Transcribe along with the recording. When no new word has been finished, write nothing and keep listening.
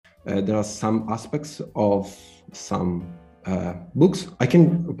There are some aspects of some books. I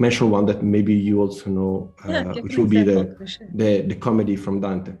can mention one that maybe you also know, Give which an will be example for sure. the comedy from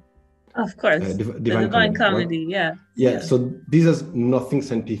Dante, Of course, the Divine Divine Comedy, right? Comedy. Yeah, Yeah. yeah. So this has nothing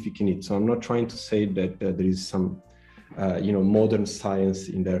scientific in it. So I'm not trying to say that there is some, modern science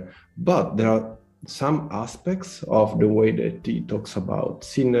in there, but there are some aspects of the way that he talks about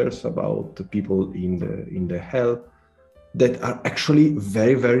sinners, about the people in the hell, that are actually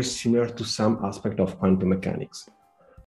very, very similar to some aspect of quantum mechanics.